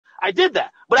I did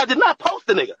that, but I did not post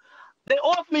the nigga. They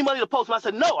offered me money to post him. I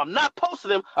said, no, I'm not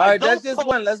posting him. All right, that's just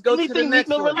one. Let's go to the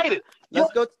next one. Related. Let's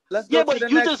go to the next one. Yeah, but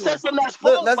you just said something that's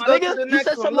false, my nigga. You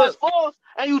said something that's false,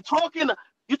 and you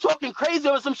talking crazy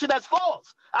over some shit that's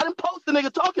false. I didn't post the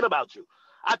nigga talking about you.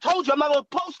 I told you I'm not gonna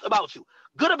post about you,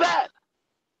 good or bad.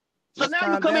 So now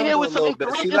you come in here with some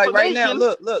incorrect information. Like right now,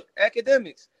 look,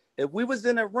 Akademiks. If we was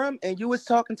in a room and you was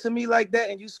talking to me like that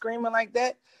and you screaming like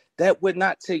that, that would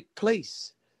not take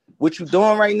place. What you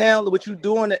doing right now, what you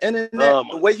do on the internet,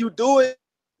 the way you do it,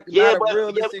 not a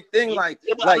realistic thing.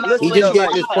 Like, listen, he just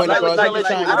get this point across.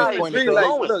 I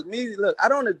don't agree. Look, I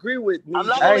don't agree with me.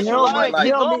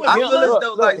 I feel as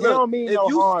though, like, look, if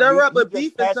you stir up a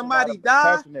beef and somebody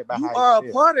dies, you are a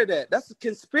part of that. That's a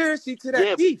conspiracy to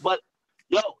that beef.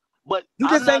 But you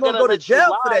just ain't gonna go to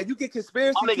jail for that. You get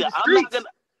conspiracy to the streets.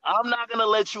 I'm not gonna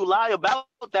let you lie about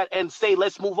that and say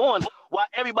let's move on while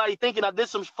everybody thinking I did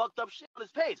some fucked up shit on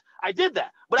this page. I did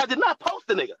that, but I did not post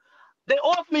the nigga. They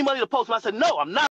offered me money to post him. I said no, I'm not.